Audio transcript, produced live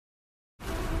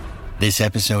This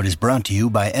episode is brought to you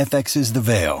by FX's The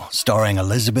Veil, starring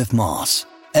Elizabeth Moss.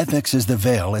 FX's The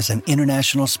Veil is an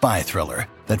international spy thriller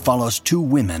that follows two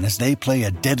women as they play a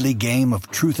deadly game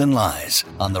of truth and lies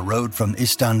on the road from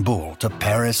Istanbul to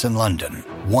Paris and London.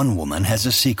 One woman has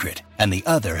a secret, and the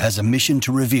other has a mission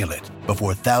to reveal it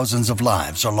before thousands of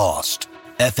lives are lost.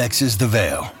 FX's The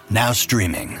Veil, now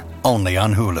streaming, only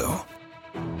on Hulu.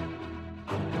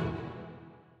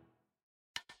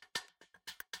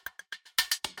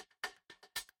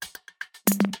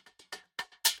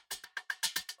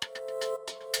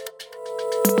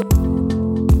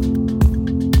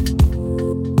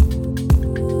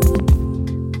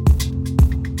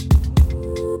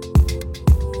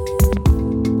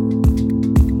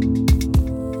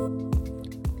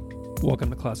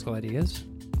 Welcome to Classical Ideas.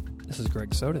 This is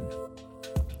Greg Soden.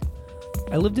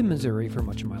 I lived in Missouri for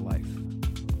much of my life.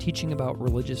 Teaching about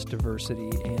religious diversity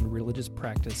and religious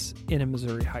practice in a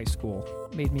Missouri high school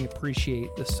made me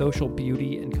appreciate the social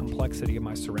beauty and complexity of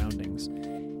my surroundings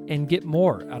and get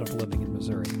more out of living in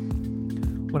Missouri.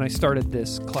 When I started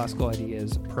this Classical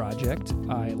Ideas project,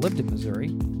 I lived in Missouri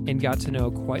and got to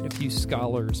know quite a few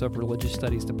scholars of religious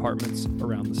studies departments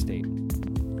around the state.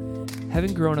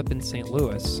 Having grown up in St.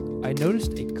 Louis, I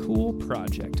noticed a cool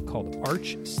project called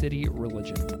Arch City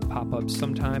Religion pop up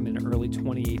sometime in early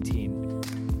 2018,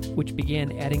 which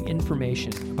began adding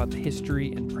information about the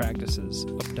history and practices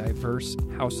of diverse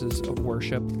houses of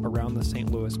worship around the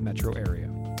St. Louis metro area.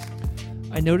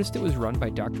 I noticed it was run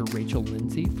by Dr. Rachel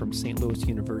Lindsay from St. Louis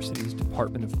University's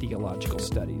Department of Theological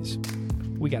Studies.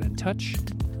 We got in touch.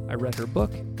 I read her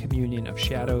book, Communion of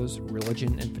Shadows,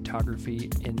 Religion and Photography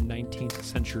in 19th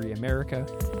Century America,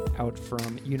 out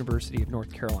from University of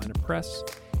North Carolina Press,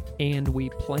 and we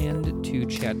planned to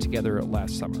chat together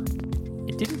last summer.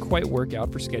 It didn't quite work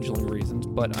out for scheduling reasons,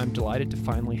 but I'm delighted to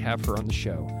finally have her on the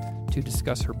show to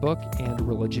discuss her book and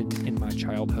religion in my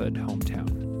childhood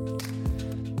hometown.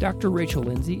 Dr. Rachel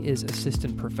Lindsay is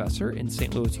assistant professor in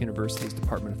St. Louis University's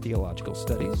Department of Theological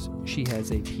Studies. She has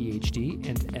a PhD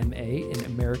and MA in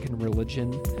American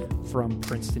Religion from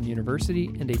Princeton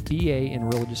University and a BA in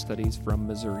Religious Studies from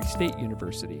Missouri State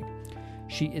University.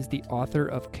 She is the author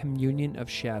of Communion of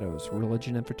Shadows,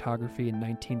 Religion and Photography in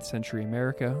 19th Century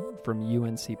America from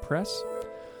UNC Press.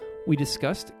 We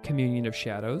discussed Communion of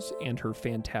Shadows and her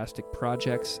fantastic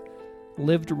projects,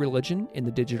 Lived Religion in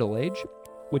the Digital Age,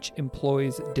 which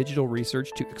employs digital research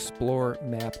to explore,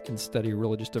 map, and study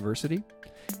religious diversity,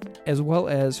 as well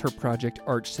as her project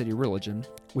Arch City Religion,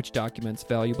 which documents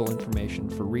valuable information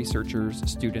for researchers,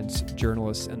 students,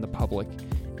 journalists, and the public,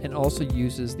 and also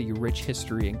uses the rich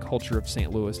history and culture of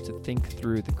St. Louis to think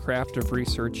through the craft of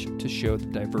research to show the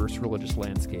diverse religious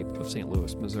landscape of St.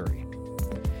 Louis, Missouri.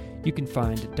 You can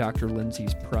find Dr.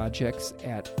 Lindsay's projects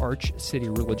at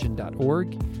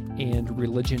archcityreligion.org and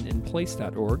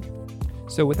religioninplace.org.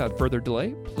 So without further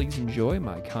delay, please enjoy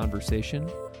my conversation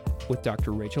with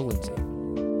Dr. Rachel Lindsay.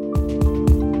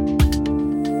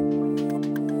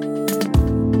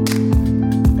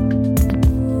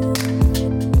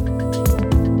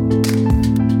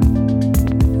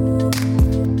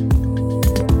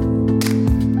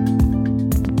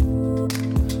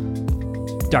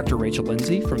 Dr. Rachel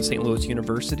Lindsay from St. Louis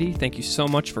University, thank you so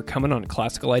much for coming on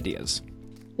Classical Ideas.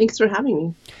 Thanks for having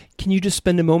me. Can you just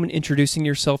spend a moment introducing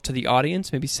yourself to the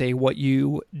audience, maybe say what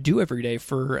you do every day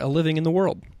for a living in the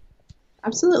world?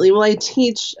 Absolutely. Well, I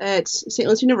teach at St.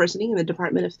 Louis University in the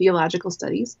Department of Theological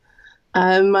Studies.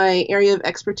 My area of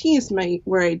expertise,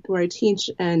 where I teach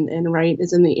and write,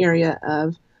 is in the area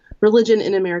of religion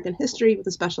in American history, with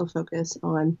a special focus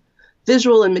on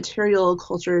visual and material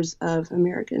cultures of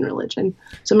American religion.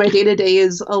 So my day-to-day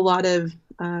is a lot of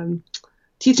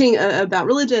teaching about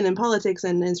religion and politics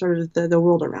and sort of the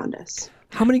world around us.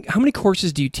 How many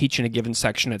courses do you teach in a given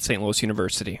section at St. Louis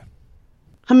University?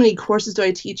 How many courses do I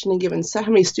teach in a given set?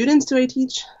 How many students do I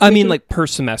teach? I mean, like per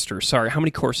semester. Sorry, how many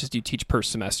courses do you teach per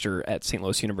semester at St.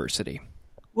 Louis University?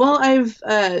 Well,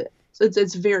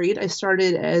 it's varied. I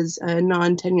started as a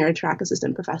non-tenure track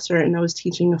assistant professor, and I was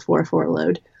teaching a 4-4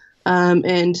 load.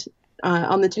 And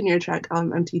on the tenure track,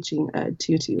 I'm teaching a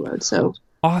 2-2 load. So.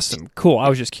 Awesome. Cool. I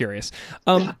was just curious.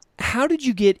 How did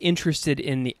you get interested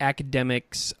in the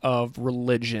academics of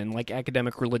religion, like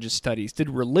academic religious studies? Did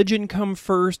religion come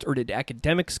first, or did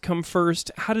academics come first?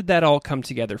 How did that all come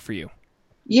together for you?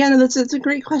 Yeah, no, that's a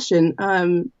great question.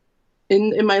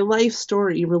 In my life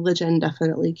story, religion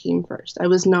definitely came first. I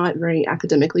was not very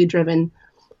academically driven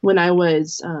when I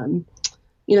was,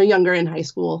 younger in high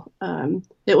school.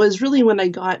 It was really when I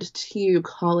got to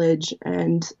college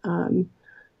and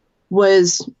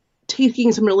was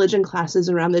taking some religion classes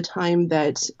around the time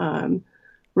that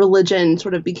religion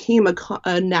sort of became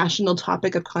a national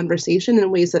topic of conversation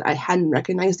in ways that I hadn't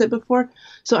recognized it before.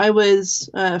 So I was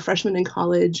a freshman in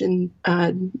college in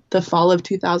the fall of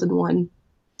 2001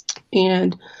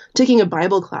 and taking a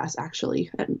Bible class, actually,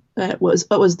 at what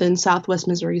was then Southwest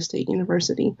Missouri State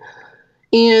University.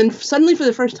 And suddenly, for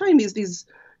the first time, these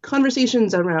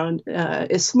conversations around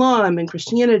Islam and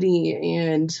Christianity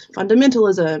and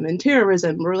fundamentalism and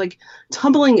terrorism were like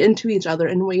tumbling into each other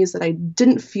in ways that I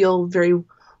didn't feel very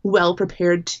well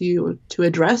prepared to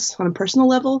address on a personal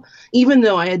level, even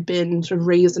though I had been sort of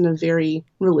raised in a very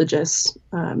religious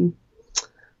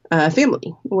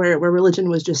family where religion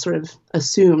was just sort of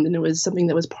assumed and it was something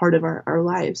that was part of our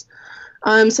lives.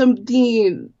 So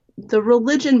the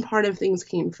religion part of things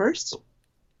came first.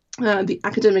 The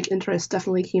academic interest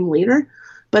definitely came later,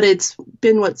 but it's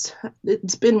been what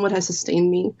has sustained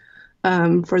me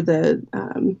for the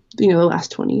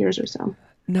last 20 years or so.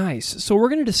 Nice. So we're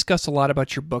going to discuss a lot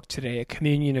about your book today, A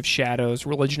Communion of Shadows,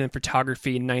 Religion and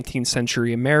Photography in 19th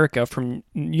Century America from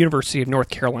University of North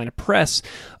Carolina Press.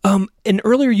 And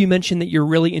earlier you mentioned that you're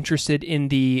really interested in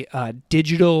the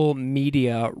digital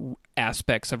media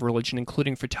aspects of religion,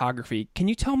 including photography. Can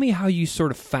you tell me how you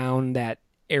sort of found that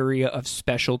area of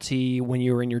specialty when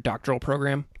you were in your doctoral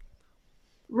program?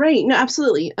 Right. No,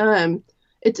 absolutely.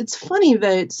 It's funny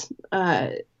that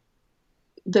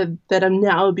that I'm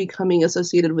now becoming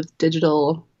associated with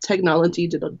digital technology,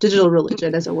 digital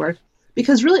religion, as it were,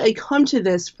 because really I come to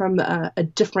this from a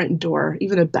different door,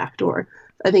 even a back door,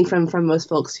 I think from most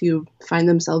folks who find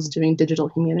themselves doing digital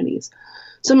humanities.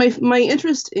 So my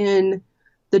interest in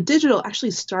the digital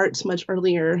actually starts much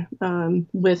earlier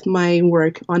with my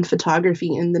work on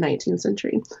photography in the 19th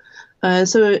century.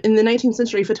 So in the 19th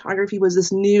century, photography was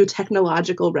this new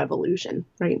technological revolution,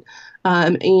 right?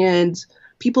 And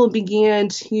people began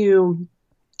to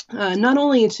not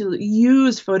only to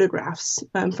use photographs,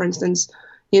 for instance,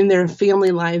 in their family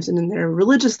lives and in their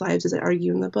religious lives, as I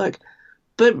argue in the book,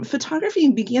 but photography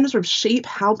began to sort of shape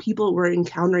how people were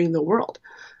encountering the world.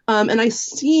 And I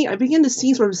began to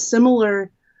see sort of similar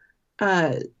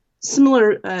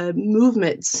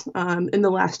movements in the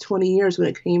last 20 years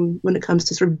when it comes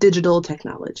to sort of digital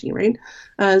technology, right?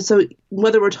 So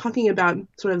whether we're talking about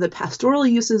sort of the pastoral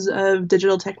uses of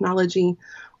digital technology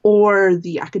or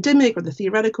the academic or the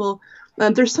theoretical,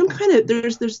 there's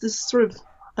this sort of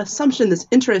assumption, this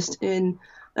interest in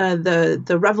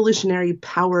the revolutionary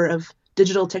power of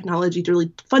digital technology to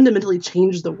really fundamentally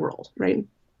change the world, right?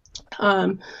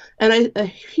 And I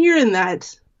hear in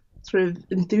that sort of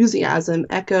enthusiasm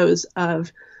echoes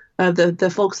of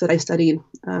the folks that I studied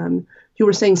who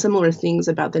were saying similar things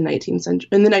about the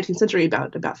 19th century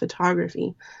about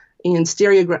photography and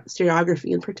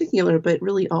stereography in particular, but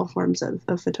really all forms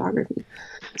of photography.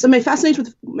 So my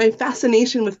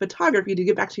fascination with photography, to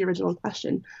get back to your original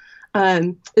question,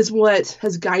 is what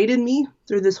has guided me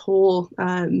through this whole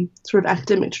sort of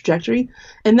academic trajectory.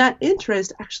 And that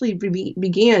interest actually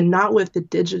began not with the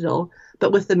digital,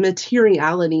 but with the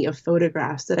materiality of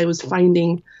photographs that I was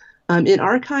finding in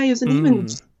archives and even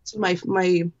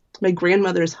my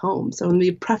grandmother's home. So in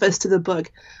the preface to the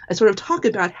book, I sort of talk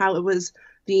about how it was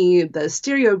the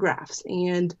stereographs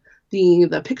and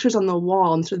the pictures on the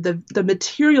wall and sort of the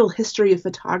material history of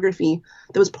photography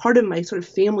that was part of my sort of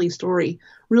family story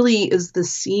really is the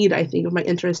seed, I think, of my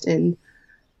interest in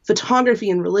photography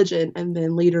and religion, and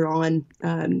then later on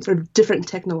sort of different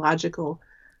technological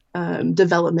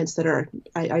developments that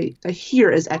I hear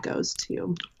as echoes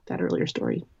to that earlier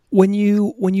story. When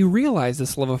you realized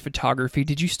this love of photography,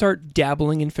 did you start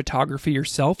dabbling in photography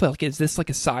yourself? Like, is this like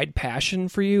a side passion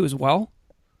for you as well?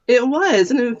 It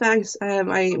was, and in fact,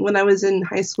 when I was in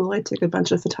high school, I took a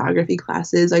bunch of photography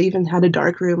classes. I even had a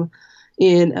darkroom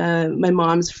in my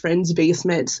mom's friend's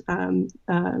basement,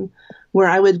 where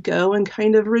I would go and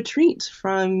kind of retreat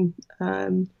from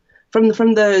the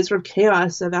sort of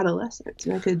chaos of adolescence,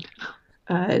 and I could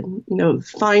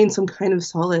find some kind of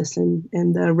solace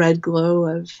in the red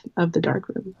glow of the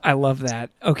darkroom. I love that.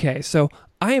 Okay, so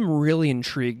I am really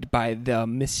intrigued by the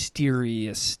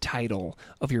mysterious title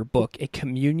of your book, A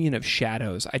Communion of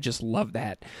Shadows. I just love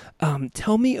that.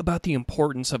 Tell me about the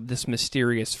importance of this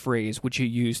mysterious phrase, which you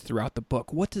use throughout the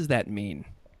book. What does that mean?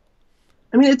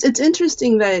 I mean, it's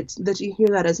interesting that you hear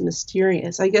that as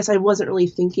mysterious. I guess I wasn't really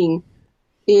thinking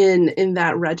in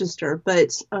that register,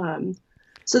 but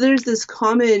so there's this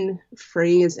common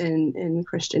phrase in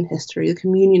Christian history, the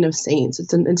communion of saints.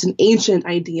 It's an ancient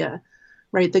idea,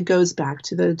 right, that goes back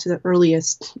to the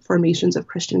earliest formations of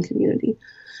Christian community.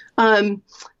 And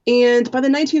by the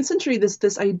 19th century,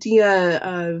 this idea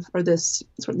of, or this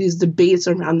sort of these debates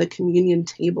around the communion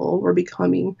table were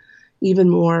becoming even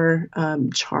more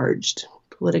charged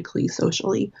politically,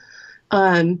 socially.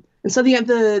 And so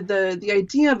the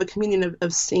idea of a communion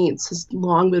of saints has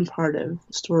long been part of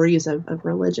stories of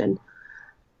religion.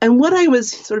 And what I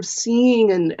was sort of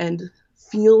seeing and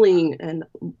feeling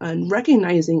and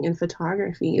recognizing in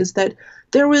photography is that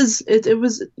it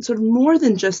was sort of more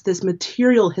than just this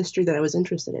material history that I was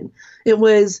interested in. It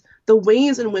was the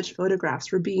ways in which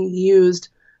photographs were being used,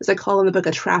 as I call in the book,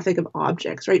 a traffic of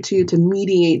objects, right, to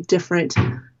mediate different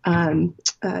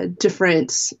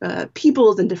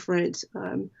peoples and different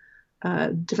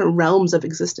realms of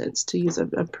existence, to use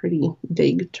a pretty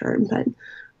vague term, but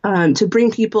to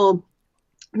bring people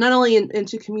not only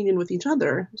into communion with each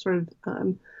other, sort of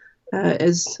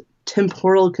as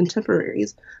temporal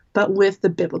contemporaries, but with the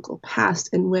biblical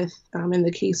past, and with, in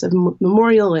the case of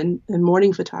memorial and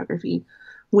mourning photography,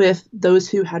 with those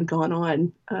who had gone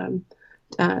on,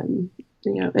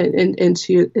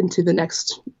 into the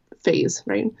next phase,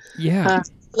 right? Yeah.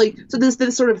 So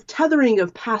this sort of tethering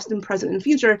of past and present and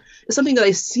future is something that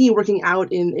I see working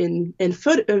out in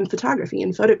photography,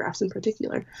 in photographs in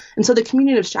particular. And so the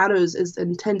communion of shadows is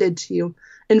intended to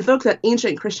invoke that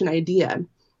ancient Christian idea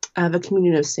of a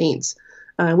communion of saints,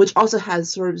 which also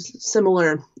has sort of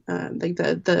similar, like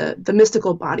the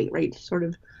mystical body, right? Sort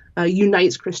of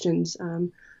unites Christians.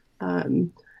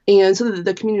 And so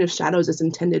the communion of shadows is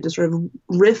intended to sort of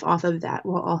riff off of that,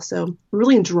 while also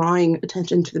really drawing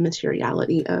attention to the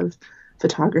materiality of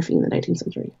photography in the 19th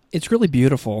century. It's really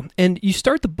beautiful. And you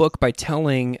start the book by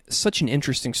telling such an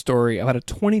interesting story about a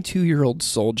 22-year-old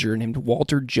soldier named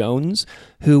Walter Jones,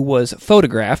 who was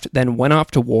photographed, then went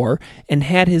off to war, and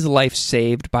had his life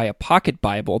saved by a pocket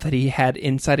Bible that he had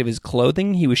inside of his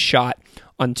clothing. He was shot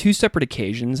on 2 separate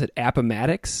occasions at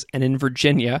Appomattox and in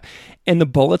Virginia, and the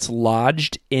bullets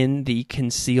lodged in the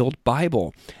concealed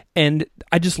Bible. And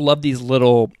I just love these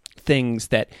little things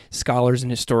that scholars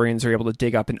and historians are able to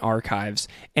dig up in archives.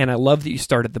 And I love that you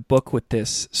started the book with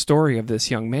this story of this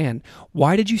young man.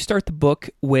 Why did you start the book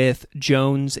with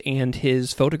Jones and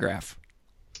his photograph?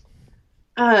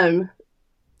 It's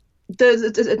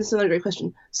another great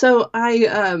question. So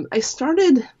I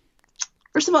started.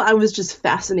 First of all, I was just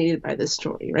fascinated by this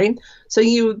story, right? So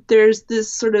there's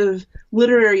this sort of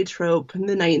literary trope in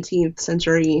the 19th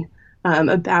century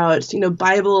about,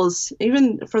 Bibles,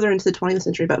 even further into the 20th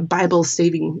century, about Bibles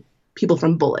saving people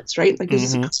from bullets, right? Like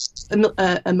this is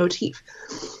a motif.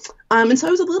 And so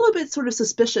I was a little bit sort of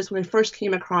suspicious when I first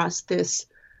came across this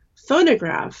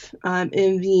photograph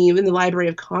in the Library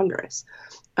of Congress.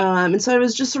 And so I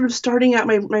was just sort of starting out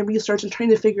my research and trying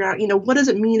to figure out, what does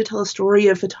it mean to tell a story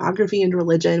of photography and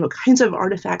religion? What kinds of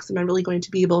artifacts am I really going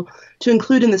to be able to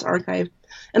include in this archive?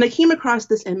 And I came across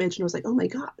this image and was like, oh my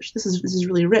gosh, this is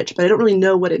really rich, but I don't really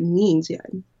know what it means yet.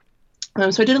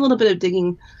 So I did a little bit of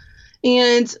digging,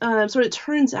 and so it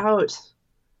turns out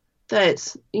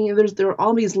that there are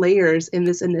all these layers in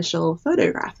this initial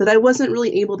photograph that I wasn't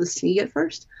really able to see at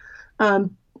first.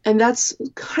 And that's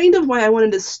kind of why I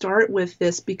wanted to start with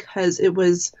this, because it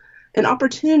was an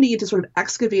opportunity to sort of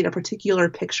excavate a particular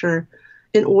picture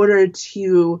in order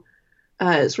to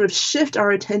sort of shift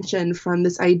our attention from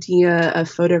this idea of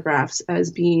photographs as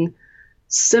being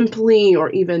simply, or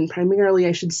even primarily,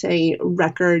 I should say,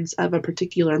 records of a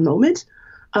particular moment,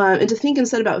 and to think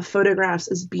instead about photographs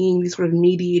as being these sort of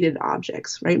mediated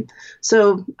objects, right?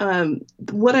 So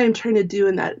what I'm trying to do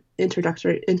in that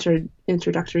introductory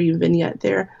vignette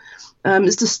there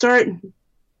is to start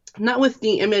not with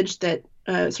the image that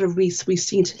sort of we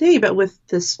see today, but with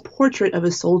this portrait of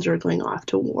a soldier going off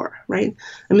to war, right?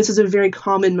 And this is a very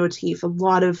common motif. A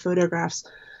lot of photographs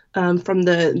from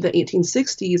the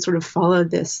 1860s sort of follow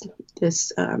this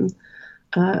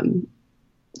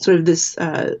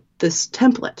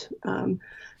template,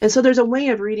 and so there's a way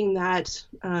of reading that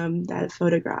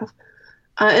photograph,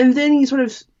 and then you sort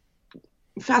of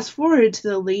fast forward to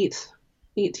the late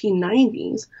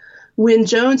 1890s, when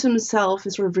Jones himself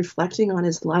is sort of reflecting on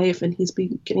his life, and he's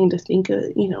beginning to think,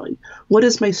 what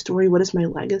is my story? What is my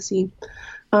legacy?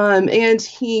 And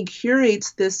he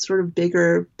curates this sort of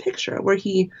bigger picture where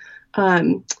he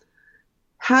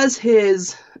has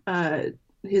his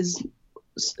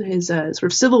sort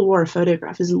of Civil War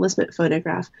photograph, his enlistment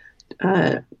photograph,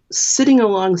 sitting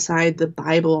alongside the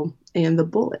Bible and the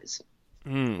bullets.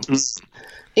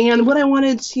 And what I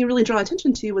wanted to really draw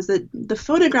attention to was that the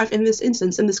photograph in this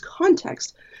instance, in this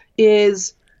context,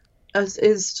 is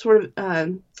sort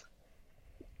of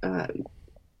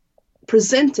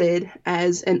presented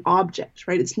as an object,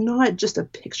 right? It's not just a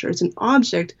picture. It's an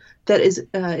object that is,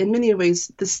 in many ways,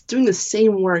 doing the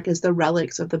same work as the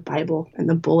relics of the Bible and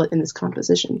the bullet in this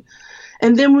composition.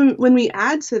 And then when we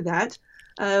add to that,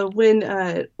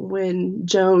 when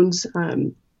Jones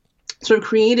sort of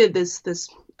created this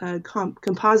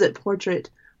composite portrait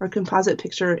or composite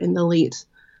picture in the late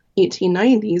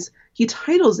 1890s. He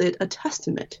titles it A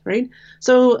Testament, right?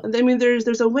 So, I mean,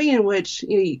 there's a way in which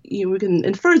we can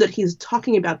infer that he's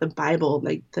talking about the Bible,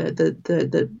 like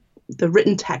the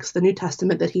written text, the New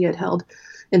Testament that he had held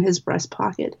in his breast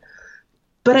pocket.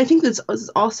 But I think this is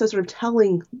also sort of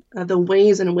telling the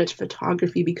ways in which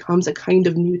photography becomes a kind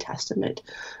of New Testament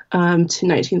to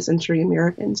 19th century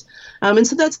Americans. And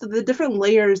so that's the different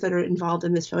layers that are involved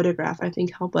in this photograph, I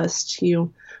think, help us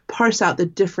to parse out the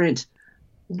different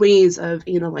ways of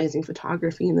analyzing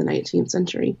photography in the 19th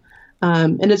century.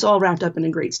 And it's all wrapped up in a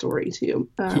great story, too,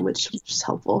 which is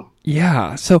helpful.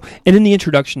 Yeah. So, and in the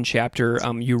introduction chapter,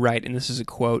 you write, and this is a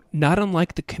quote, "Not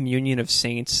unlike the communion of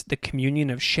saints, the communion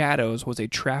of shadows was a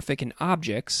traffic in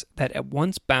objects that at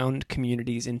once bound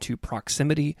communities into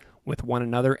proximity with one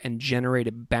another and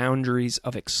generated boundaries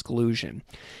of exclusion."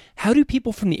 How do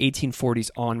people from the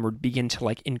 1840s onward begin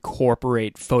to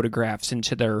incorporate photographs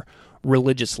into their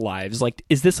religious lives?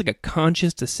 Is this a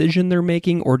conscious decision they're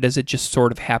making, or does it just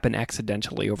sort of happen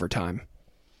accidentally over time?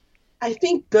 I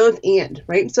think both and,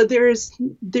 right? So there's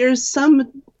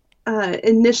some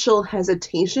initial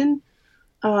hesitation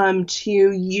to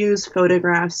use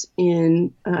photographs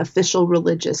in official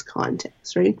religious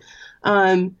context, right?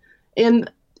 And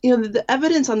the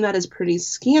evidence on that is pretty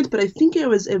scant, but I think it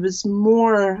was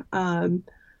more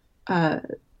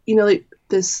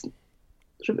this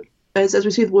sort of, as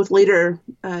we see with later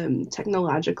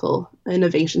technological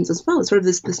innovations as well, it's sort of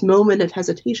this moment of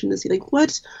hesitation to see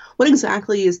what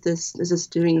exactly is this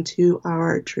doing to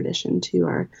our tradition, to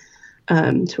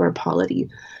our polity,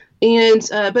 and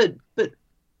but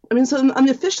I mean, so on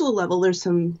the official level there's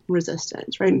some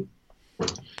resistance, right?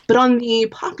 But on the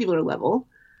popular level,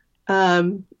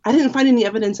 I didn't find any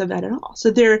evidence of that at all.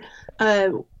 So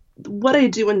what I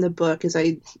do in the book is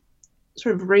I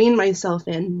sort of rein myself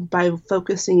in by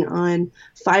focusing on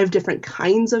 5 different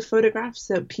kinds of photographs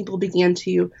that people began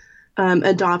to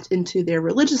adopt into their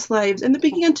religious lives, and they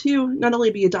began to not only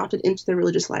be adopted into their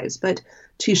religious lives, but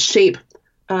to shape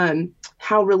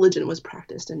how religion was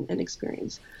practiced and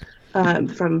experienced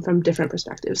from different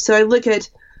perspectives. So I look at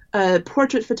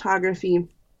portrait photography.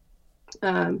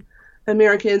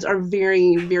 Americans are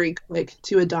very, very quick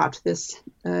to adopt this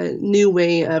new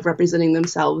way of representing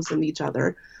themselves and each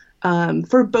other,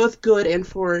 for both good and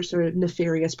for sort of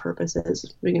nefarious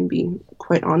purposes. We can be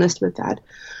quite honest with that.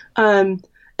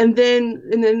 And then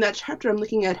in that chapter, I'm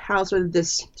looking at how sort of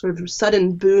this sort of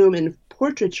sudden boom in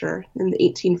portraiture in the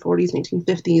 1840s,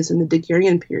 1850s, and the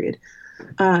Daguerrean period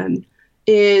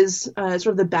is sort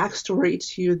of the backstory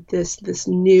to this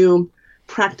new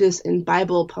practice in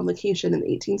Bible publication in the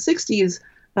 1860s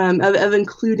of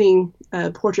including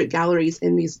portrait galleries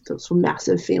in those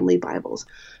massive family Bibles.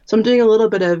 So I'm doing a little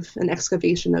bit of an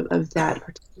excavation of that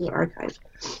particular archive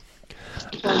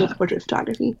with portrait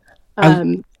photography.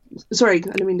 Sorry, I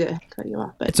didn't mean to cut you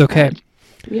off, but it's okay.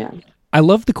 Yeah. I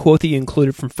love the quote that you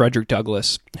included from Frederick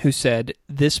Douglass, who said,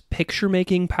 "This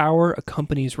picture-making power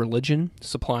accompanies religion,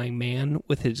 supplying man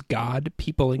with his God,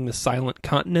 peopling the silent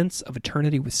continents of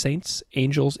eternity with saints,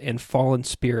 angels, and fallen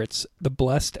spirits, the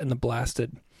blessed and the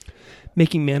blasted,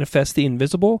 making manifest the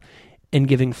invisible, and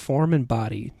giving form and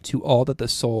body to all that the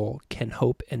soul can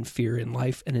hope and fear in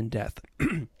life and in death."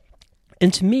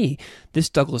 And to me, this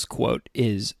Douglass quote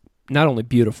is not only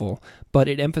beautiful, but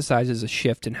it emphasizes a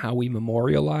shift in how we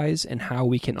memorialize and how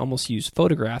we can almost use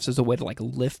photographs as a way to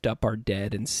lift up our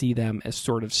dead and see them as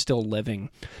sort of still living.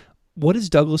 What does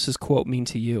Douglass's quote mean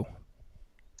to you?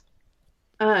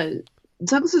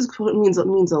 Douglass's quote means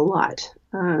a lot.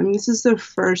 This is the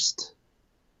first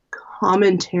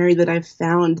commentary that I've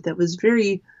found that was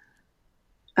very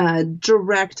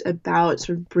direct about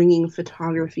sort of bringing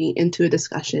photography into a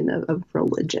discussion of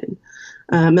religion,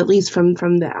 at least from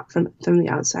the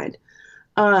outside.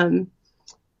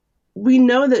 We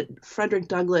know that Frederick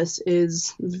Douglass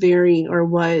was very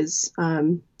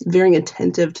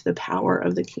attentive to the power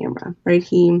of the camera, right?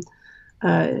 He,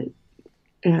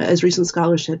 as recent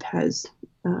scholarship has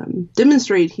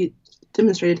demonstrated, he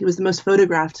was the most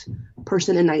photographed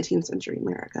person in 19th century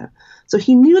America. So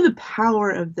he knew the power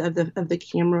of the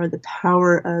camera, the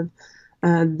power of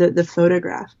the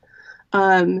photograph.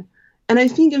 And I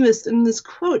think in this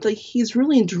quote, he's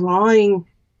really drawing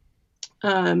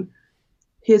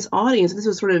his audience. This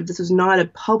was not a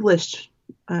published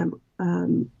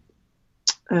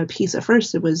piece at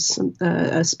first. It was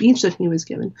a speech that he was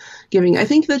giving. I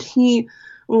think that he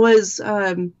was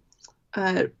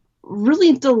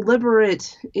really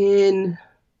deliberate in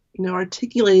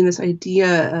articulating this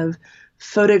idea of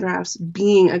photographs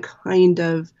being a kind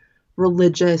of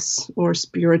religious or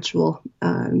spiritual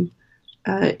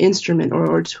instrument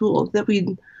or tool that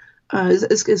we is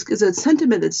a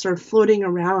sentiment that's sort of floating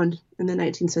around in the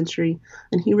 19th century,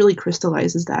 and he really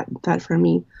crystallizes that for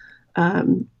me.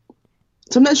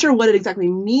 So I'm not sure what it exactly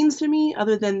means to me,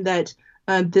 other than that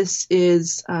this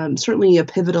is certainly a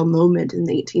pivotal moment in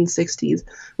the 1860s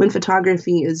when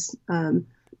photography is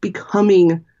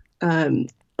becoming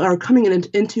or coming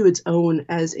into its own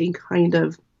as a kind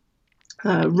of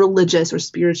religious or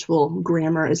spiritual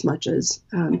grammar as much as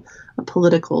a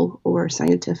political or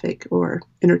scientific or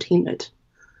entertainment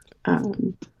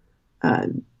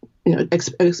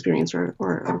experience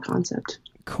or concept.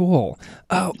 Cool.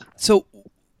 So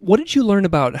what did you learn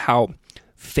about how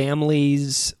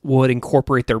families would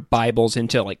incorporate their Bibles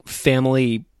into like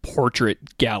family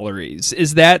portrait galleries?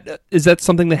 Is that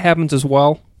something that happens as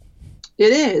well?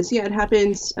 It is. Yeah, it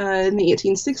happens in the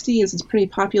 1860s. It's pretty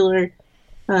popular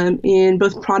in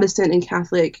both Protestant and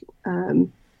Catholic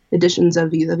editions of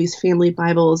these family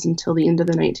Bibles until the end of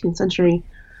the 19th century.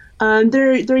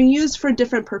 They're used for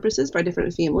different purposes by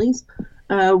different families.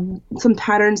 Some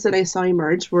patterns that I saw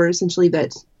emerge were essentially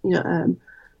that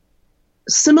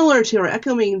similar to or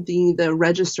echoing the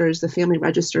registers, the family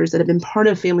registers that have been part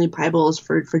of family Bibles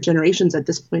for generations at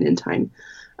this point in time.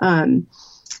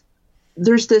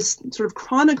 There's this sort of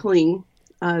chronicling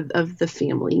of the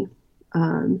family,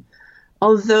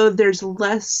 although there's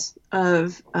less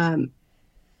of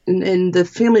in the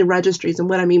family registries. And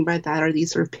what I mean by that are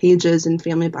these sort of pages in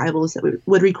family Bibles that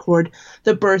would record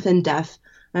the birth and death,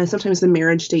 sometimes the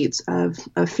marriage dates of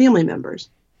family members.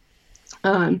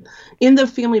 In the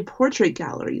family portrait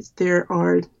galleries, there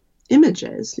are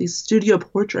images, these studio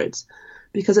portraits,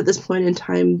 because at this point in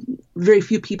time, very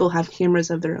few people have cameras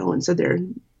of their own. So they're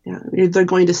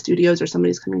going to studios or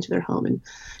somebody's coming to their home and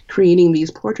creating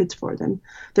these portraits for them.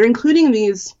 They're including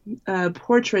these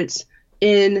portraits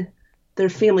in their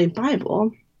family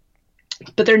Bible,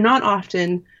 but they're not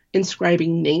often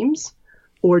inscribing names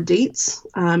or dates.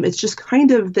 It's just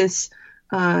kind of this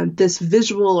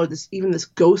visual or this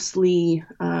ghostly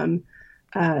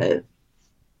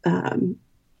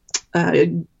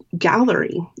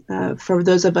gallery for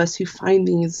those of us who find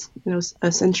these,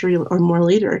 a century or more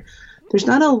later. There's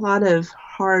not a lot of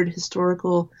hard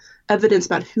historical evidence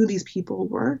about who these people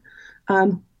were,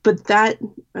 but that,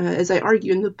 as I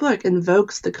argue in the book,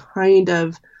 invokes the kind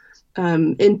of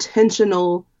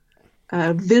intentional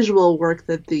visual work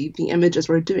that the images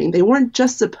were doing. They weren't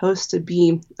just supposed to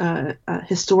be a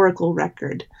historical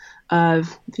record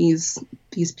of these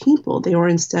people. They were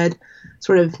instead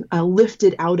sort of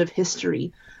lifted out of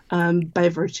history by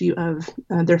virtue of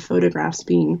their photographs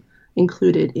being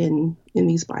included in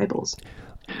these Bibles.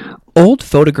 Old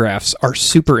photographs are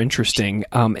super interesting,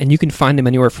 and you can find them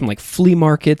anywhere from like flea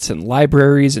markets and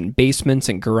libraries and basements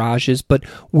and garages. But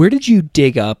where did you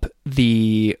dig up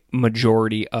the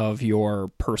majority of your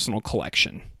personal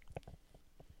collection?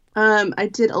 I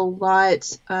did a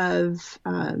lot of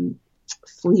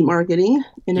flea marketing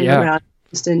in and around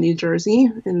Easton, New Jersey,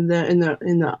 in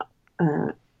the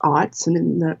aughts and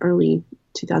in the early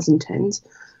 2010s.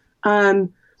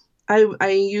 I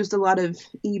used a lot of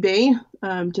eBay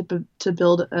to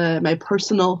build my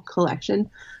personal collection,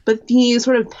 but the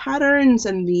sort of patterns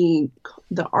and the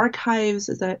archives,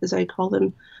 as I call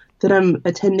them, that I'm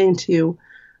attending to,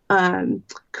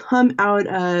 come out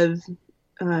of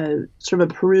sort of a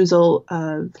perusal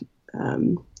of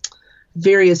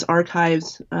various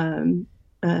archives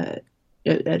at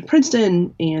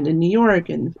Princeton and in New York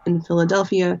and in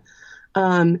Philadelphia,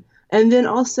 and then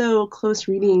also close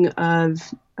reading of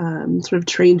sort of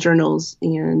trade journals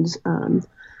and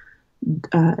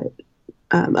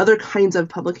other kinds of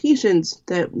publications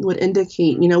that would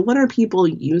indicate, what are people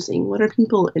using? What are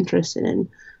people interested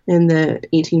in the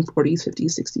 1840s,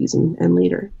 50s, 60s, and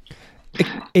later?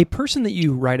 A person that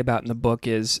you write about in the book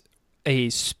is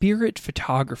a spirit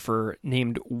photographer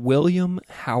named William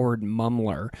Howard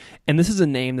Mumler. And this is a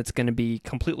name that's going to be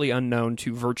completely unknown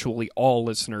to virtually all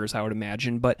listeners, I would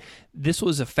imagine. But this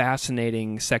was a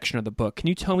fascinating section of the book. Can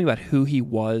you tell me about who he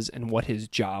was and what his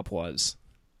job was?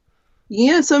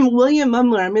 Yeah, so William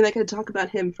Mumler, I could talk about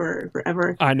him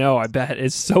forever. I know, I bet.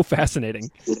 It's so fascinating.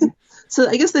 So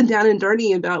I guess the down and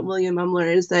dirty about William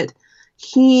Mumler is that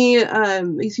he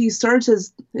starts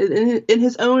as in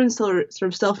his own sort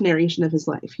of self-narration of his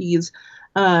life. He's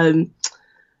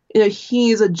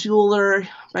he's a jeweler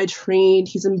by trade.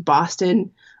 He's in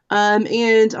Boston,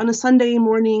 and on a Sunday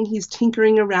morning, he's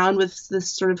tinkering around with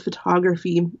this sort of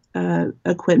photography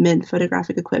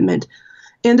photographic equipment,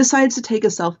 and decides to take a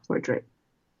self-portrait.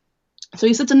 So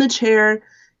he sits in the chair.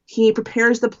 He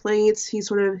prepares the plates. He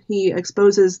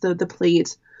exposes the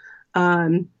plate.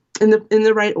 in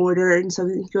the right order. And so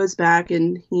he goes back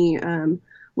and he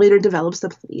later develops the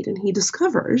plate, and he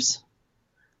discovers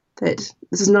that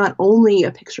this is not only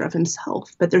a picture of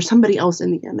himself, but there's somebody else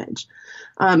in the image.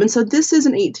 And so this is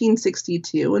in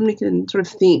 1862, and we can sort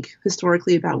of think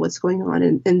historically about what's going on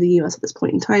in the U.S. at this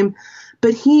point in time.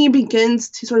 But he begins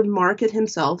to sort of market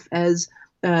himself as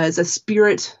a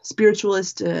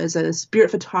spiritualist, as a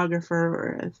spirit photographer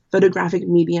or a photographic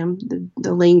medium,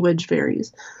 the language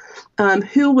varies,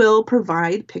 who will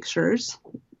provide pictures,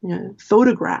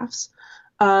 photographs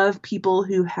of people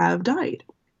who have died.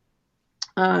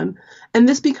 And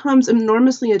this becomes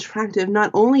enormously attractive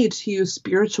not only to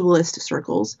spiritualist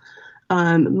circles.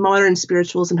 Modern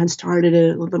spiritualism had started a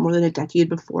little bit more than a decade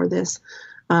before this.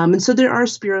 And so there are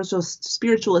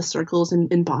spiritualist circles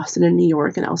in Boston and New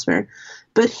York and elsewhere.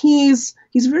 But he's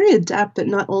very adept at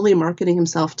not only marketing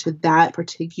himself to that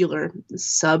particular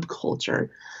subculture,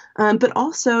 but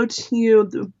also to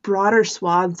the broader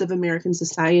swaths of American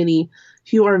society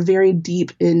who are very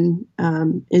deep in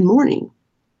mourning.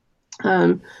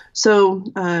 So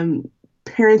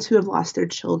parents who have lost their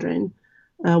children,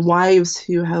 wives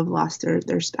who have lost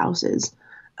their spouses,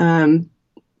 children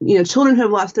who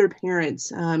have lost their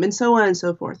parents, and so on and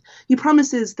so forth. He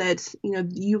promises that,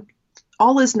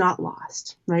 all is not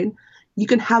lost, right? You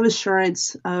can have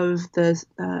assurance of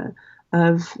the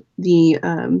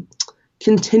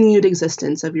continued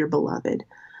existence of your beloved.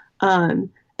 And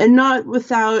not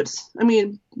without,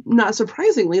 not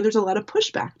surprisingly, there's a lot of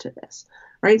pushback to this,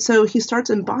 right? So he starts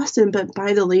in Boston, but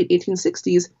by the late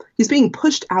 1860s, he's being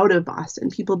pushed out of Boston.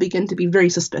 People begin to be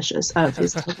very suspicious of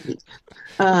his technique.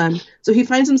 So he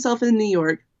finds himself in New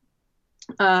York.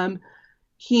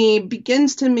 He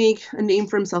begins to make a name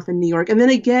for himself in New York. And then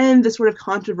again, this sort of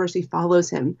controversy follows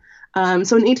him. So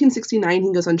in 1869,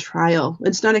 he goes on trial.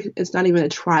 It's not even a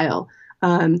trial.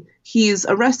 He's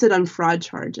arrested on fraud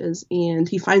charges, and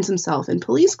he finds himself in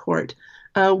police court,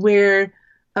 where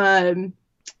the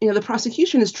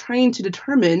prosecution is trying to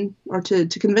determine, or to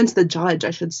convince the judge, I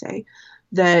should say,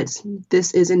 that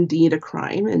this is indeed a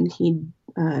crime and he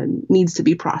needs to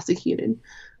be prosecuted.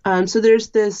 So there's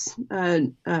this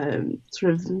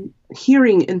sort of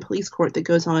hearing in police court that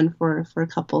goes on for a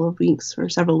couple of weeks, or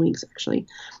several weeks actually,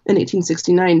 in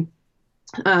 1869,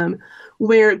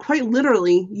 where quite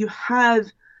literally you have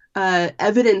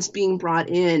evidence being brought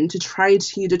in to try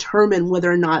to determine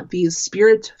whether or not these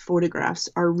spirit photographs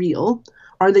are real.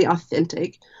 Are they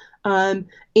authentic? And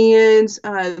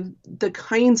the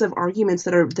kinds of arguments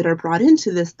that are brought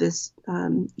into this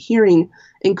hearing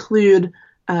include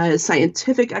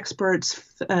scientific experts,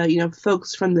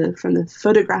 folks from the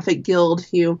Photographic Guild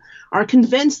who are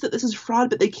convinced that this is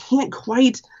fraud, but they can't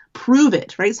quite prove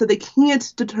it, right? So they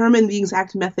can't determine the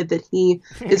exact method that he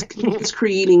is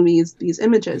creating these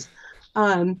images.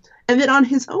 And then on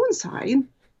his own side,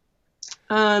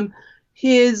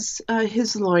 his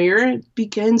lawyer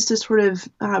begins to sort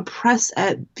of press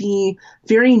at the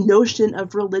very notion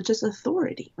of religious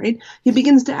authority, right? He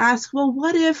begins to ask, well,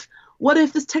 what if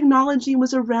this technology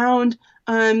was around,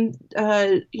 in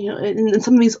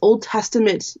some of these Old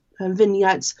Testament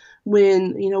vignettes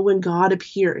when God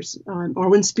appears, or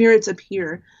when spirits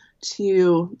appear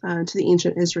to the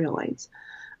ancient Israelites.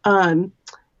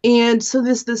 And so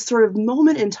this sort of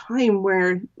moment in time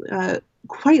where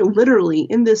quite literally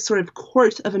in this sort of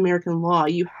court of American law,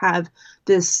 you have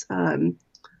this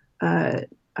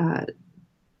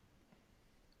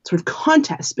sort of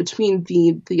contest between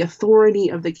the authority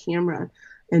of the camera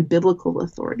and biblical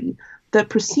authority that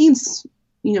precedes,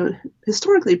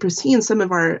 historically precedes some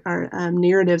of our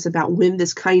narratives about when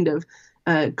this kind of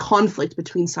conflict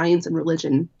between science and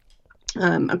religion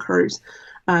occurs.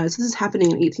 So this is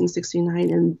happening in 1869,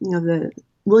 and the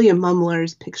William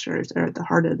Mumler's pictures are at the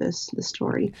heart of this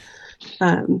story.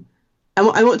 I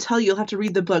won't tell you. You'll have to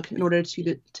read the book in order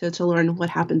to learn what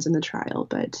happens in the trial.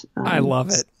 But I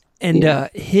love it. And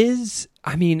that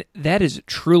is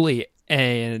truly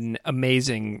an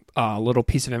amazing little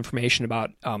piece of information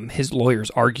about his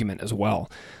lawyer's argument as well.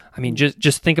 I mean,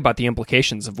 just think about the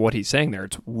implications of what he's saying there.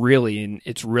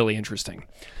 It's really interesting.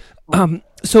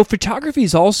 So photography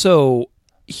is also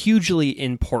hugely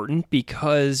important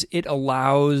because it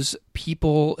allows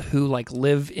people who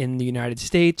live in the United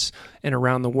States and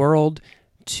around the world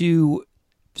to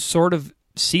sort of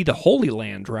see the Holy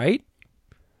Land, right?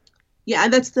 Yeah,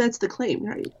 that's the claim,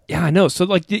 right? Yeah, I know.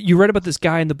 So you read about this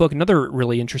guy in the book. Another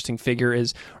really interesting figure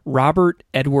is Robert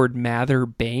Edward Mather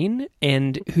Bain,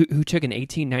 and who took an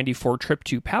 1894 trip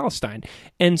to Palestine.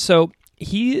 And so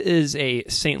he is a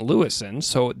St. Louisan,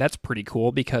 so that's pretty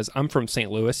cool because I'm from St.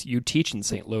 Louis. You teach in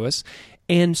St. Louis.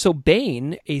 And so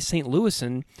Bain, a St.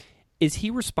 Louisan, is he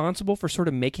responsible for sort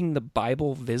of making the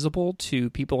Bible visible to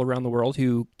people around the world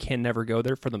who can never go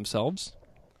there for themselves?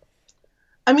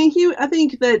 I mean, I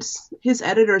think that his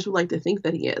editors would like to think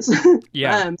that he is.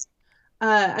 Yeah.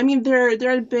 I mean, there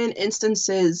have been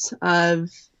instances of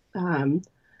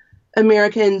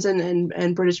Americans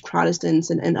and British Protestants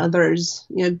and others,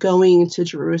 going to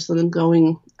Jerusalem and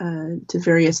going to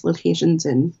various locations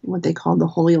in what they call the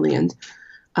Holy Land,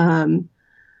 well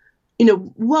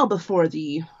before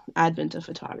the advent of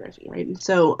photography, right?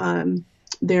 So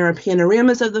there are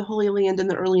panoramas of the Holy Land in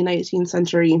the early 19th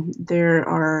century. There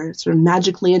are sort of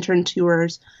magic lantern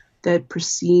tours that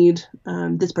precede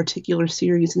this particular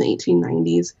series in the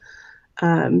 1890s.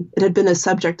 It had been a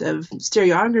subject of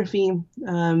stereography,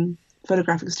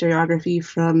 photographic stereography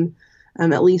from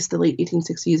at least the late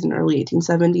 1860s and early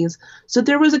 1870s. So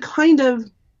there was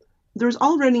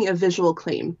already a visual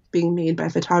claim being made by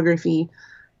photography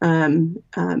and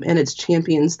its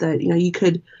champions that, you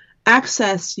could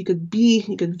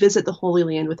visit the Holy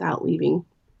Land without leaving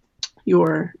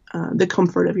the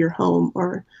comfort of your home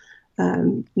or,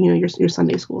 your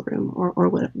Sunday school room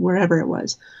or wherever it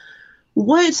was.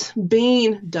 What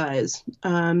Bain does,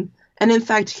 and in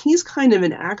fact, he's kind of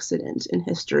an accident in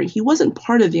history. He wasn't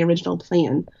part of the original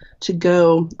plan to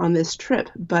go on this trip,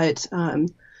 but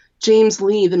James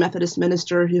Lee, the Methodist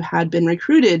minister who had been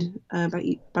recruited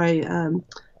by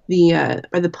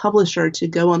the publisher to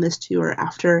go on this tour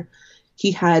after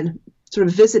he had sort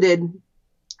of visited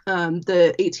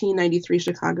the 1893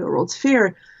 Chicago World's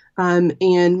Fair,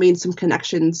 and made some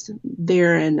connections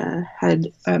there and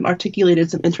had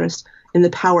articulated some interest in the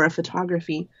power of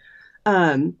photography.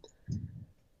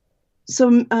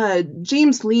 So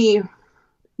James Lee,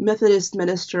 Methodist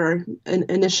minister,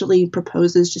 initially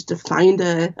proposes just to find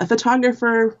a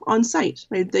photographer on site.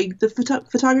 Right? The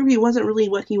photography wasn't really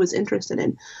what he was interested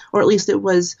in, or at least it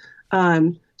was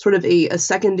sort of a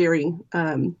secondary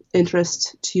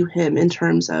interest to him in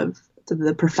terms of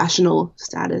the professional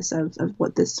status of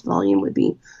what this volume would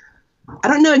be. I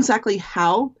don't know exactly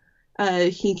how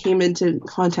he came into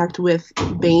contact with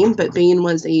Bain, but Bain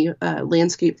was a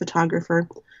landscape photographer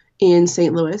in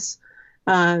St. Louis,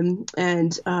 and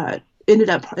ended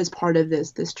up as part of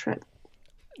this trip.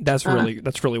 That's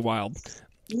really wild.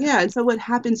 Yeah, and so what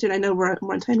happens here, and I know we're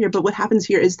on time here, but what happens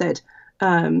here is that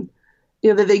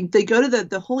they go to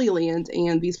the Holy Land,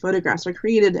 and these photographs are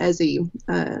created as a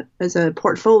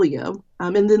portfolio,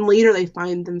 and then later they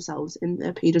find themselves in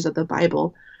the pages of the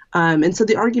Bible. And so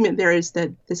the argument there is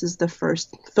that this is the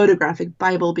first photographic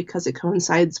Bible because it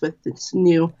coincides with this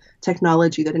new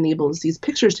technology that enables these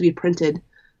pictures to be printed,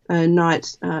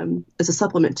 not as a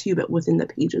supplement to, but within the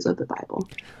pages of the Bible.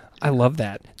 I love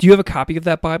that. Do you have a copy of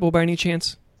that Bible by any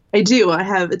chance? I do. I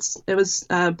have. It was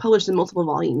published in multiple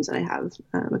volumes, and I have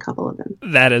a couple of them.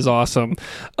 That is awesome.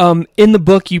 In the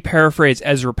book, you paraphrase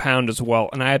Ezra Pound as well,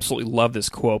 and I absolutely love this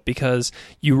quote because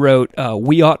you wrote,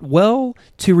 "We ought well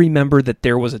to remember that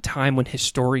there was a time when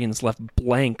historians left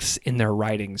blanks in their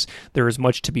writings. There is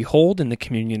much to behold in the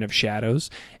communion of shadows,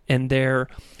 and there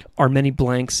are many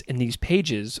blanks in these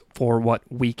pages for what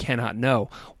we cannot know."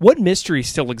 What mysteries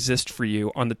still exist for you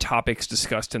on the topics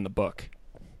discussed in the book?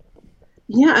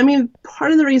 Yeah, I mean,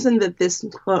 part of the reason that this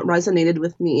quote resonated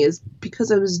with me is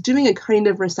because I was doing a kind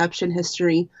of reception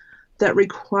history that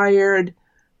required,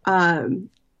 that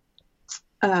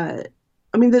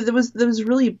was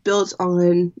really built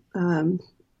on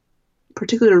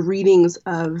particular readings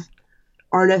of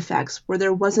artifacts where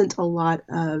there wasn't a lot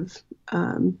of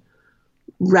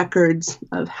records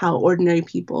of how ordinary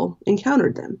people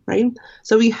encountered them, right?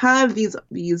 So we have these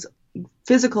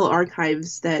physical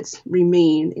archives that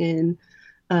remain in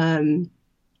on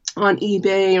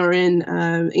eBay or in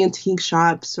antique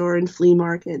shops or in flea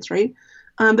markets, right?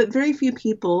 But very few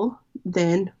people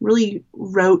then really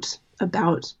wrote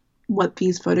about what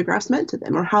these photographs meant to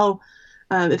them, or how,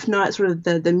 if not sort of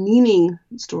the meaning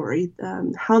story,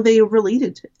 how they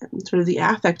related to them. Sort of the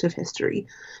affective history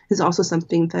is also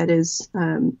something that is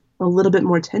a little bit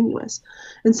more tenuous.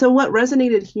 And so what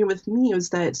resonated here with me was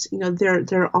that,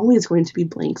 there are always going to be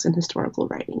blanks in historical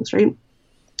writings, right?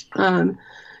 The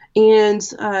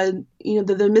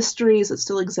mysteries that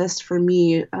still exist for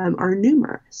me are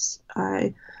numerous.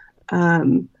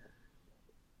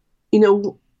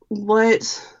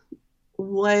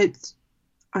 What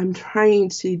I'm trying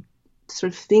to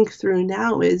sort of think through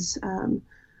now is,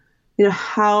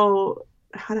 how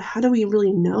do we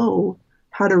really know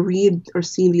how to read or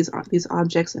see these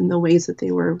objects in the ways that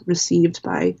they were received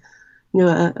by,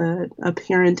 a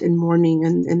parent in mourning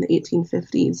in the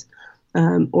 1850s,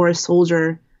 or a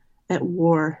soldier at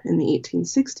war in the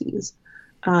 1860s.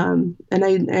 And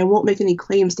I won't make any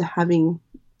claims to having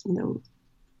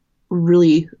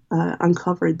really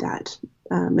uncovered that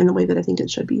in the way that I think it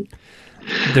should be.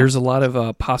 There's a lot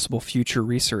of possible future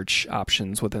research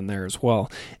options within there as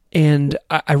well. And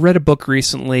I read a book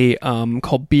recently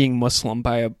called Being Muslim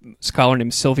by a scholar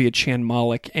named Sylvia Chan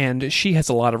Malik, and she has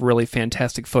a lot of really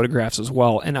fantastic photographs as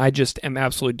well. And I just am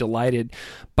absolutely delighted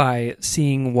by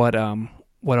seeing what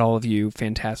all of you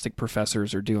fantastic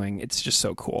professors are doing. It's just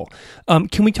so cool.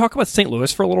 Can we talk about St.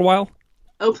 Louis for a little while?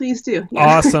 Oh, please do.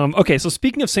 Yeah. Awesome. Okay, so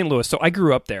speaking of St. Louis, so I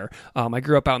grew up there. I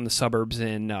grew up out in the suburbs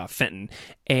in Fenton,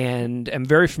 and am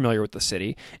very familiar with the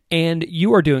city. And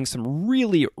you are doing some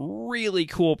really, really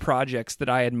cool projects that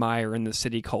I admire in the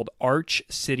city called Arch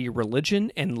City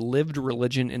Religion and Lived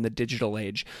Religion in the Digital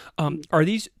Age. Are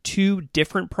these two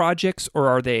different projects, or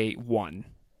are they one?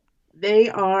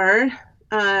 They are.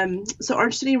 So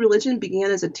Arch City Religion began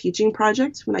as a teaching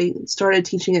project when I started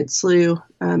teaching at SLU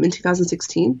in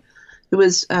 2016. It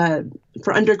was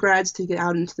for undergrads to get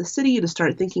out into the city to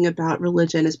start thinking about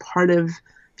religion as part of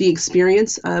the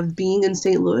experience of being in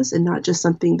St. Louis, and not just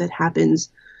something that happens,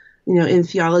 in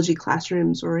theology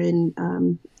classrooms or in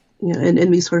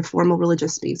these sort of formal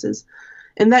religious spaces.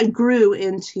 And that grew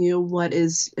into what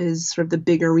is sort of the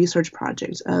bigger research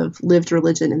project of lived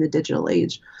religion in the digital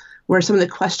age, where some of the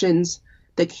questions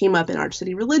that came up in Arch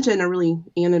City Religion are really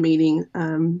animating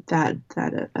that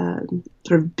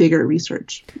sort of bigger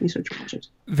research project.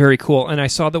 Very cool. And I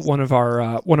saw that one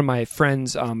of my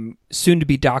friends, soon to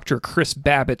be Dr. Chris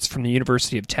Babbitts from the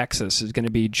University of Texas, is going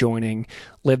to be joining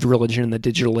Lived Religion in the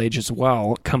Digital Age as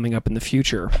well, coming up in the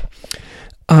future.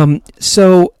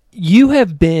 So you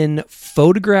have been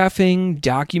photographing,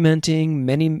 documenting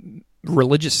many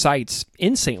religious sites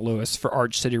in St. Louis for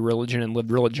Arch City Religion and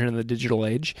Lived Religion in the Digital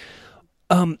Age.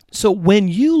 So when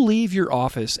you leave your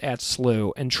office at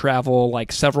SLU and travel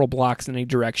like several blocks in any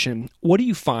direction, what do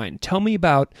you find? Tell me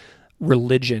about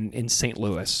religion in St.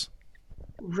 Louis.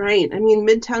 Right. I mean,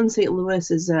 Midtown St.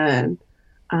 Louis is a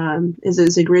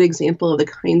great example of the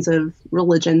kinds of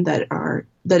religion that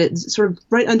it's sort of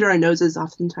right under our noses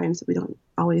oftentimes that we don't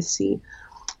always see.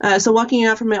 So walking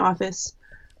out from my office,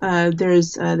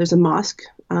 there's a mosque.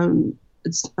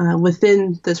 It's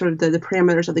within the sort of the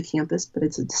parameters of the campus, but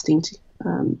it's a distinct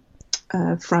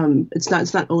from. It's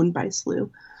not owned by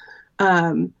SLU.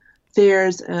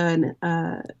 There's an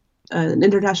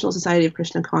International Society of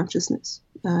Krishna Consciousness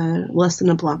less than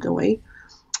a block away.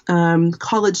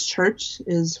 College Church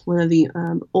is one of the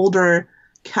older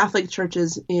Catholic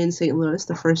churches in St. Louis,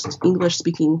 the first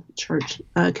English-speaking church,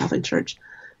 Catholic church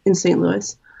in St.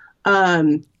 Louis.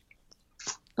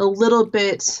 A little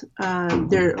bit on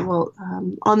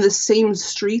the same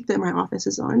street that my office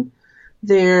is on,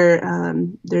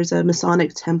 there's a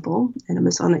Masonic temple and a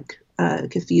Masonic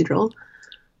cathedral.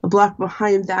 A block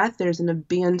behind that, there's an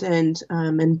abandoned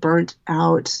and burnt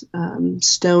out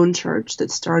stone church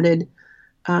that started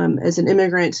as an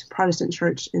immigrant Protestant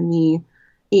church in the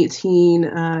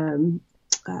 1800s,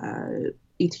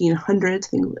 I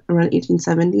think around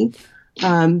 1870,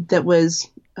 that was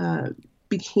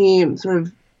became sort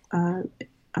of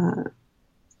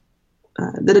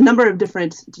that a number of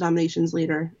different denominations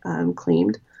later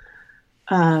claimed.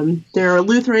 There are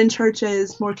Lutheran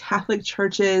churches, more Catholic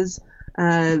churches.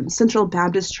 Central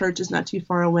Baptist Church is not too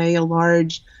far away, a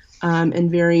large and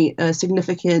very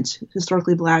significant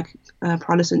historically Black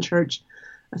Protestant church.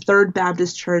 A Third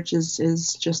Baptist Church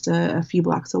is just a few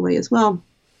blocks away as well.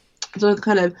 So the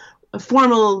kind of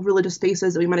formal religious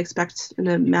spaces that we might expect in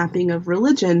a mapping of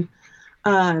religion.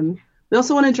 We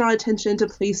also want to draw attention to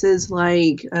places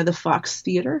like the Fox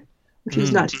Theater, which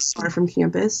is not too far from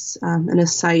campus, and a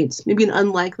site, maybe an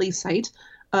unlikely site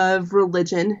of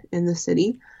religion in the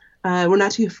city. We're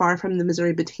not too far from the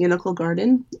Missouri Botanical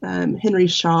Garden. Henry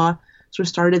Shaw sort of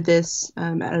started this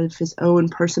out of his own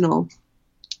personal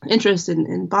interest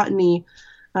in botany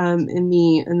in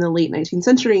the late 19th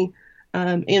century.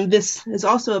 And this is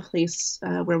also a place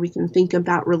where we can think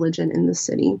about religion in the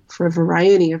city for a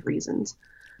variety of reasons.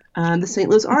 The St.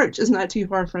 Louis Arch is not too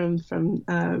far from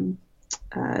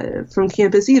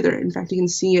campus either. In fact, you can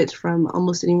see it from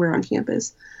almost anywhere on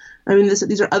campus. I mean,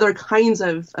 these are other kinds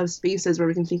of spaces where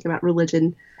we can think about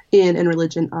religion in and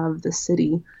religion of the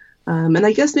city. And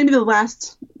I guess maybe the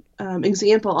last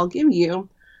example I'll give you,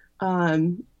 I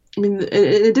mean,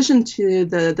 in addition to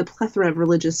the plethora of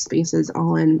religious spaces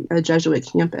on a Jesuit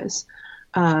campus,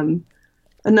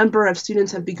 a number of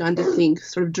students have begun to think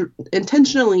sort of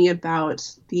intentionally about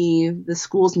the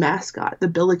school's mascot, the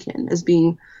Billiken, as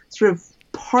being sort of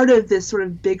part of this sort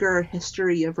of bigger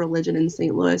history of religion in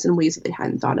St. Louis in ways that they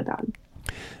hadn't thought about.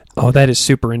 Oh, that is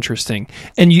super interesting.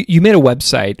 And you made a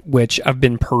website, which I've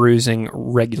been perusing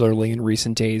regularly in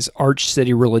recent days,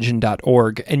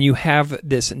 archcityreligion.org, and you have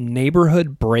this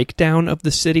neighborhood breakdown of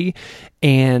the city.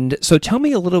 And so tell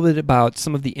me a little bit about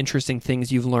some of the interesting things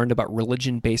you've learned about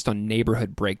religion based on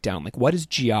neighborhood breakdown. Like, what does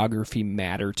geography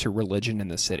matter to religion in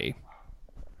the city?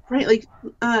 Right, like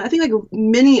I think like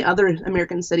many other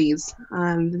American cities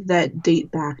that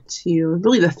date back to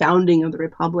really the founding of the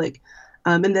Republic,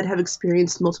 and that have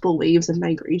experienced multiple waves of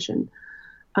migration.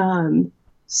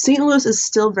 St. Louis is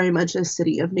still very much a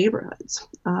city of neighborhoods,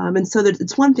 and so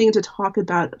it's one thing to talk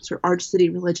about sort of arch city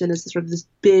religion as sort of this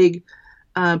big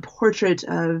portrait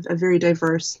of a very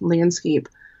diverse landscape,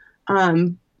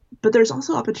 but there's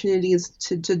also opportunities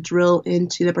to drill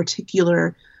into the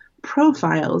particular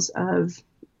profiles of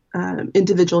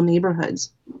individual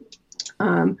neighborhoods.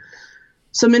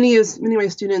 So many of my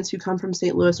students who come from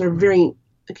St. Louis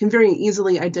can very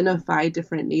easily identify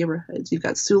different neighborhoods. You've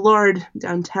got Soulard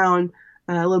downtown,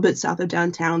 a little bit south of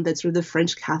downtown. That's sort of the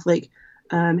French Catholic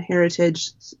heritage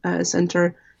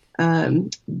center.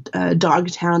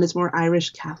 Dogtown is more Irish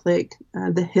Catholic.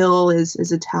 The Hill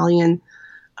is Italian.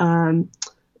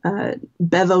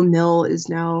 Bevo Mill is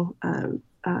now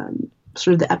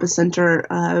sort of the epicenter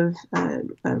of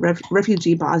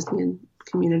refugee Bosnian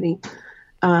community.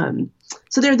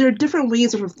 So there are different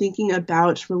ways of thinking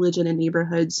about religion and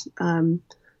neighborhoods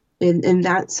in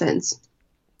that sense.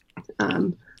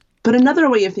 But another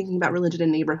way of thinking about religion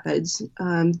and neighborhoods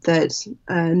that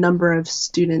a number of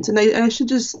students, and I should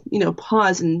just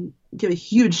pause and give a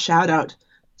huge shout out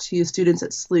to students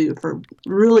at SLU for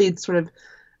really sort of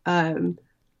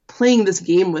playing this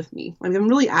game with me. Like, I'm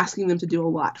really asking them to do a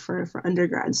lot for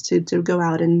undergrads to go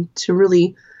out and to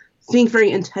really think very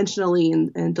intentionally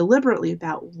and deliberately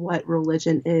about what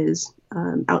religion is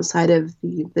outside of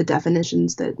the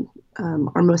definitions that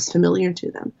are most familiar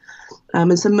to them.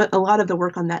 And so a lot of the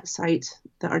work on that site,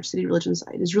 the Arch City Religion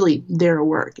site, is really their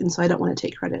work. And so I don't want to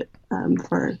take credit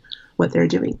for what they're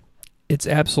doing. It's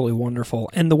absolutely wonderful.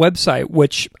 And the website,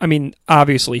 which, I mean,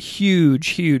 obviously huge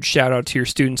shout out to your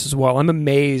students as well. I'm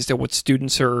amazed at what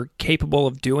students are capable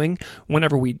of doing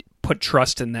whenever we put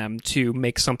trust in them to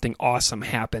make something awesome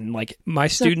happen. Like, my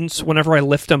students, whenever I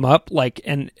lift them up, like,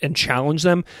 and challenge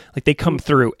them, like, they come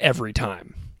through every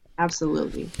time.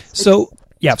 Absolutely.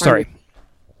 Sorry.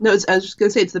 No, I was just going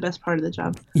to say it's the best part of the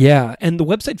job. Yeah, and the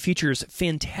website features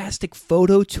fantastic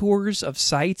photo tours of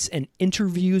sites and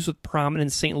interviews with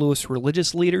prominent St. Louis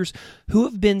religious leaders. Who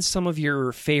have been some of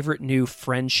your favorite new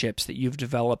friendships that you've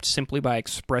developed simply by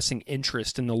expressing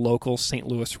interest in the local St.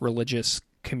 Louis religious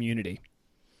community?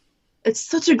 It's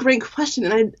such a great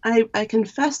question, and I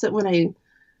confess that when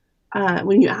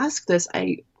you ask this,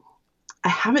 I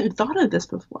haven't thought of this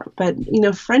before. But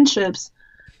friendships,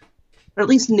 or at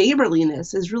least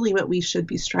neighborliness, is really what we should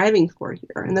be striving for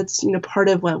here. And that's, part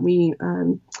of what we,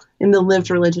 in the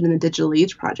Lived Religion in the Digital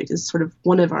Age project, is sort of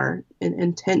one of our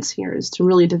intents here, is to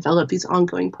really develop these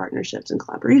ongoing partnerships and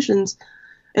collaborations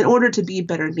in order to be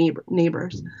better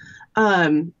neighbors.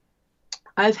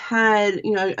 I've had,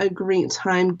 a great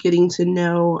time getting to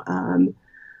know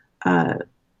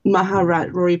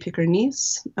Maharat Rory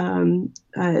Picker-Nice.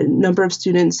 A number of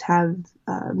students have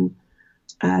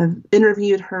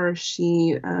interviewed her.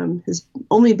 She has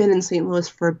only been in St. Louis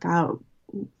for about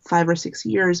 5 or 6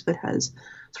 years, but has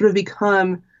sort of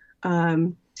become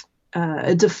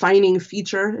a defining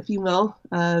feature, if you will,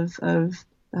 of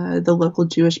the local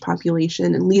Jewish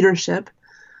population and leadership.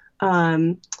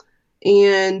 I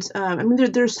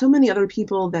mean, there's so many other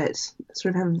people that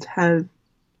sort of have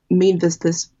made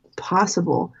this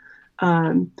possible.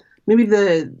 Maybe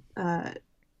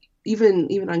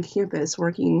even on campus,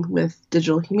 working with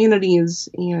digital humanities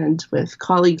and with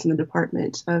colleagues in the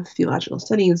Department of Theological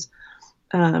Studies,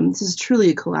 this is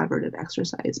truly a collaborative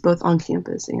exercise, both on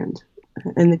campus and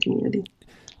in the community.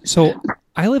 So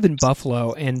I live in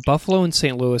Buffalo, and Buffalo and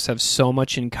St. Louis have so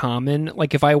much in common.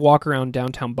 Like, if I walk around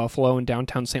downtown Buffalo and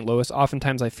downtown St. Louis,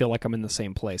 oftentimes I feel like I'm in the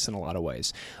same place in a lot of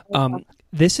ways.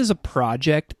 This is a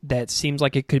project that seems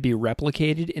like it could be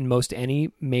replicated in most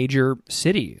any major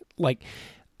city. Like,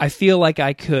 I feel like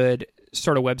I could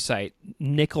start a website.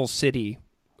 Nickel City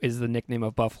is the nickname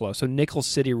of Buffalo. So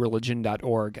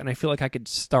nickelcityreligion.org. And I feel like I could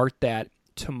start that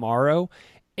tomorrow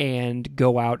and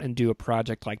go out and do a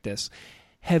project like this.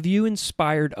 Have you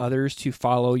inspired others to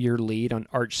follow your lead on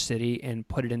Arch City and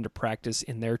put it into practice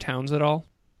in their towns at all?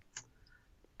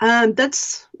 I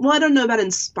don't know about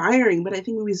inspiring, but I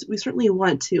think we certainly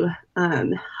want to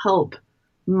help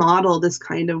model this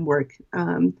kind of work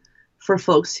for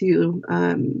folks who,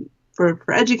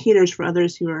 for educators, for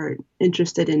others who are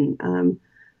interested in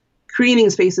creating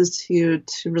spaces to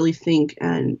really think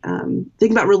and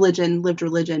think about religion, lived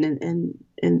religion in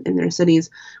their cities.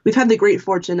 We've had the great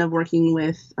fortune of working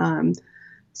with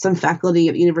some faculty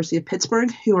at the University of Pittsburgh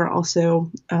who are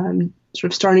also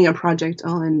sort of starting a project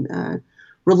on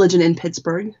religion in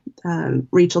Pittsburgh.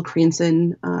 Rachel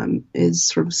Cranston is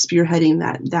sort of spearheading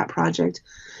that project.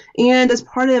 And as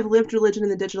part of Lived Religion in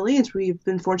the Digital Age, we've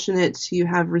been fortunate to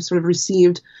have sort of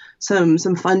received some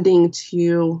funding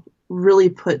to really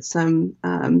put some,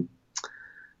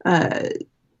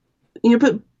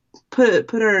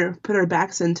 put our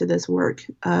backs into this work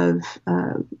of,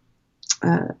 of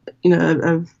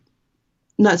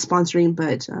not sponsoring,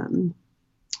 but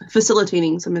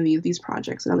facilitating some of these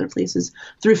projects in other places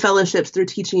through fellowships, through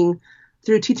teaching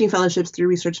fellowships, through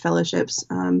research fellowships.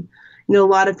 A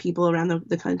lot of people around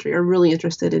the country are really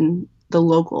interested in the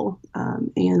local,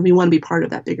 and we want to be part of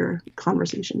that bigger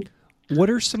conversation. What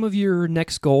are some of your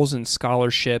next goals in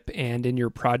scholarship and in your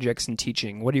projects and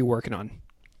teaching? What are you working on?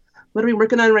 What are we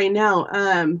working on right now?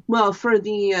 Well, for in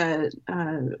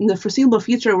the foreseeable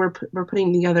future, we're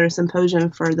putting together a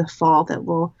symposium for the fall that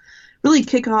will really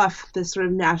kick off this sort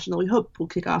of national. We hope will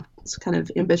kick off. It's kind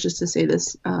of ambitious to say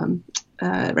this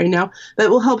right now, but it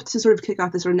will help to sort of kick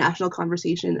off this sort of national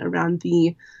conversation around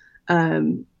the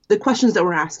questions that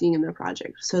we're asking in the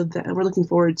project. So that we're looking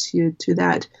forward to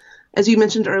that. As you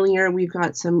mentioned earlier, we've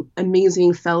got some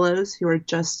amazing fellows who are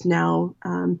just now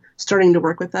starting to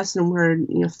work with us, and we're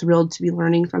thrilled to be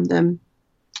learning from them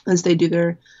as they do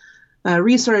their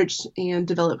research and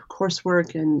develop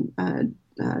coursework and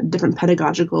different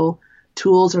pedagogical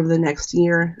tools over the next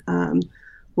year.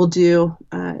 We'll do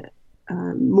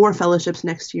more fellowships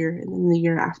next year and then the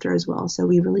year after as well. So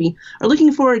we really are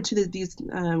looking forward to these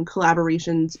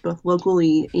collaborations both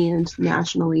locally and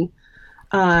nationally.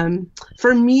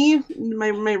 For me,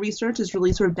 my research is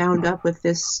really sort of bound up with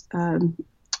this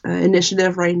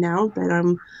initiative right now that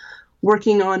I'm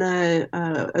working on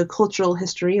a cultural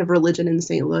history of religion in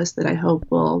St. Louis that I hope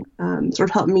will sort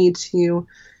of help me to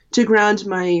ground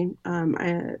my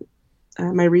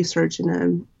my research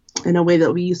in a way that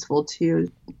will be useful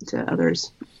to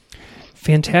others.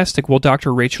 Fantastic. Well,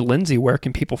 Dr. Rachel Lindsay, where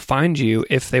can people find you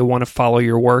if they want to follow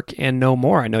your work and know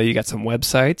more? I know you got some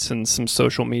websites and some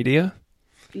social media.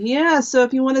 Yeah, so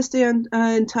if you want to stay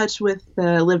in touch with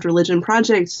the Lived Religion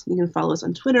Project, you can follow us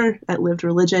on Twitter at Lived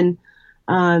Religion.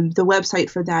 The website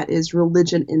for that is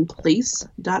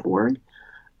religioninplace.org.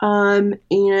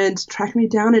 And track me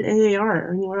down at AAR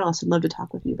or anywhere else. I'd love to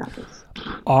talk with you about this.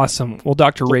 Awesome. Well,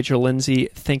 Dr. Rachel Lindsay,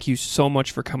 thank you so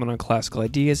much for coming on Classical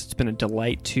Ideas. It's been a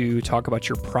delight to talk about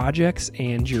your projects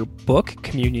and your book,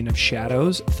 Communion of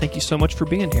Shadows. Thank you so much for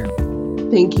being here.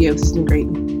 Thank you. This has been great.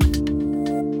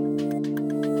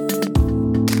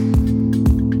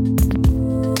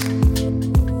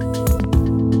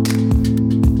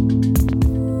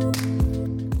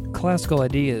 Classical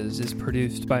Ideas is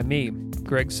produced by me,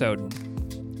 Greg Soden.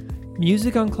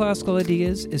 Music on Classical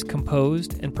Ideas is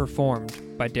composed and performed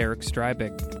by Derek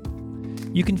Strybig.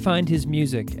 You can find his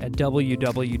music at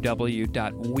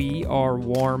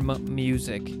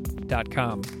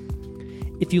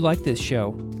www.wearewarmmusic.com. If you like this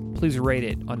show, please rate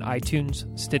it on iTunes,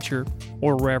 Stitcher,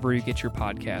 or wherever you get your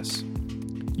podcasts.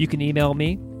 You can email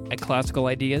me at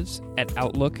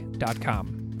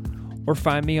classicalideas@outlook.com. Or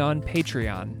find me on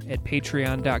Patreon at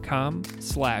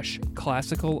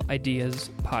patreon.com/Classical Ideas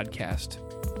Podcast.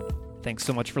 Thanks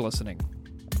so much for listening.